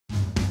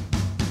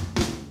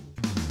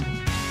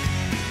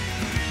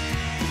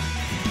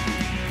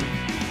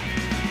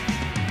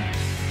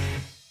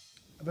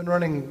been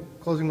running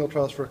closing wheel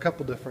trials for a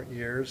couple different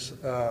years.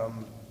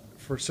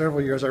 For several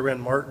years I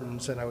ran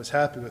Martins and I was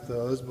happy with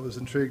those, but was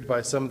intrigued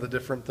by some of the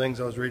different things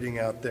I was reading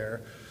out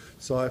there.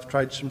 So I've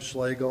tried some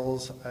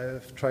Schlegels,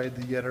 I've tried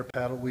the Yetter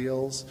paddle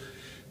wheels,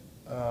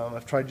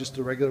 I've tried just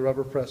the regular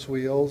rubber press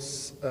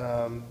wheels,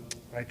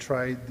 I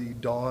tried the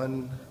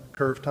Dawn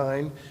curve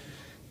tine,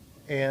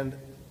 and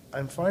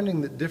I'm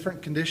finding that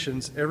different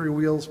conditions, every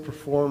wheel's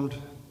performed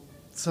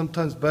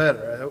sometimes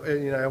better.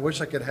 I wish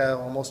I could have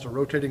almost a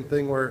rotating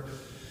thing where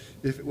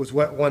if it was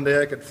wet one day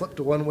I could flip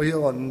to one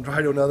wheel and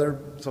try to another.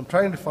 So I'm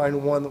trying to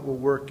find one that will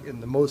work in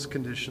the most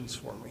conditions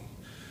for me.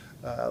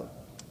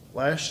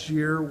 Last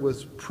year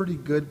was pretty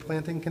good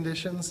planting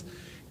conditions,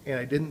 and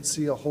I didn't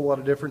see a whole lot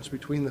of difference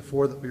between the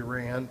 4 that we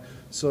ran,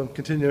 so I'm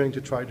continuing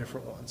to try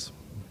different ones.